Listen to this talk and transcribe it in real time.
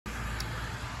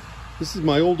This is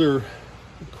my older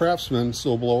Craftsman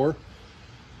Snowblower.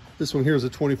 This one here is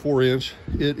a 24-inch.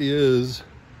 It is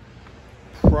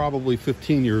probably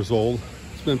 15 years old.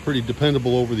 It's been pretty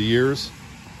dependable over the years.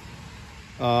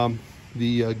 The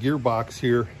gearbox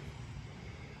here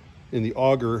in the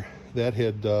auger, that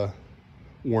had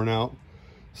worn out.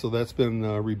 So that's been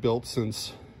rebuilt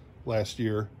since last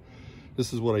year.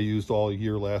 This is what I used all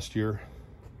year last year.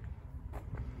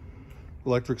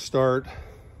 Electric start.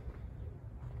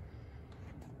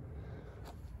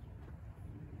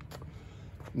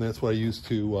 And that's what I used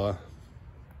to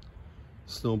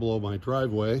snow blow my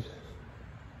driveway.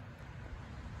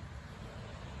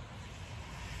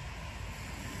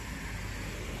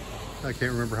 I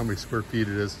can't remember how many square feet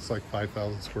it is. It's like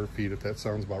 5,000 square feet, if that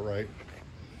sounds about right.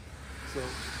 So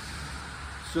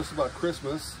it's just about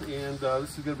Christmas, and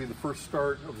this is going to be the first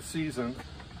start of the season.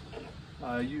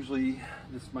 Usually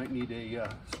this might need a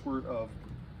squirt of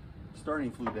starting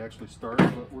fluid to actually start,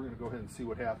 but we're going to go ahead and see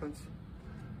what happens.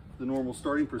 The normal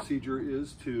starting procedure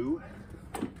is to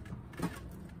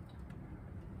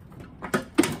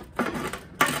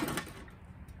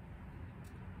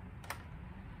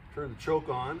turn the choke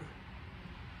on,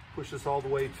 push this all the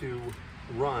way to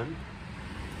run,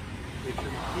 make sure the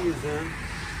key is in,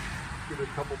 give it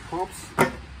a couple pumps.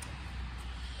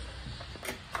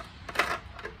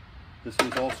 This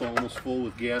is also almost full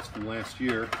with gas from last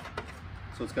year,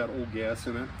 so it's got old gas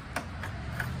in it.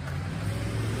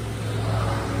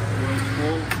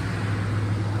 Full.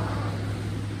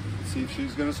 Let's see if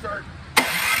she's going to start.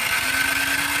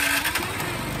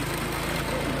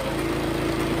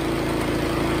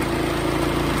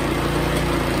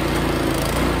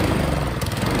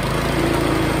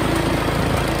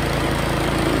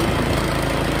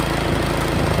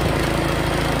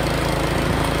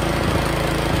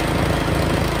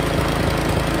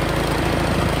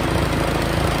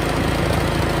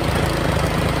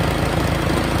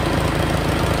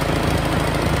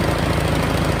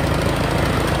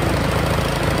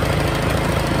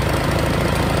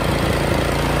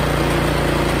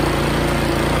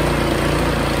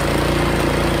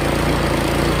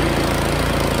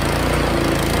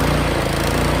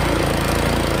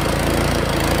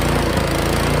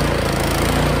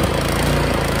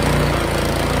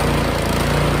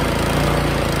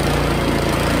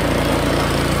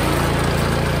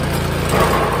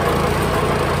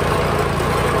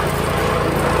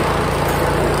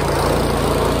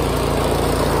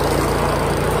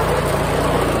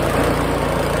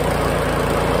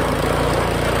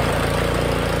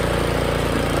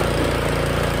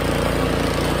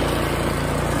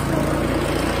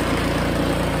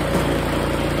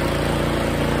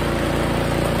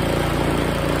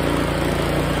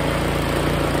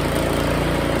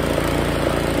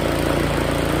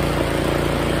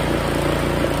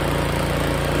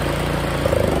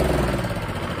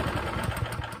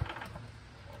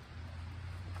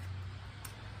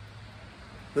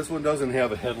 This one doesn't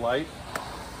have a headlight.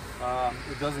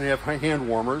 It doesn't have hand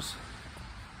warmers.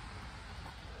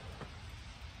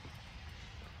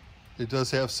 It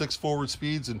does have 6 forward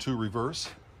speeds and 2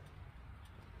 reverse.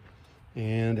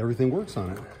 And everything works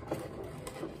on it.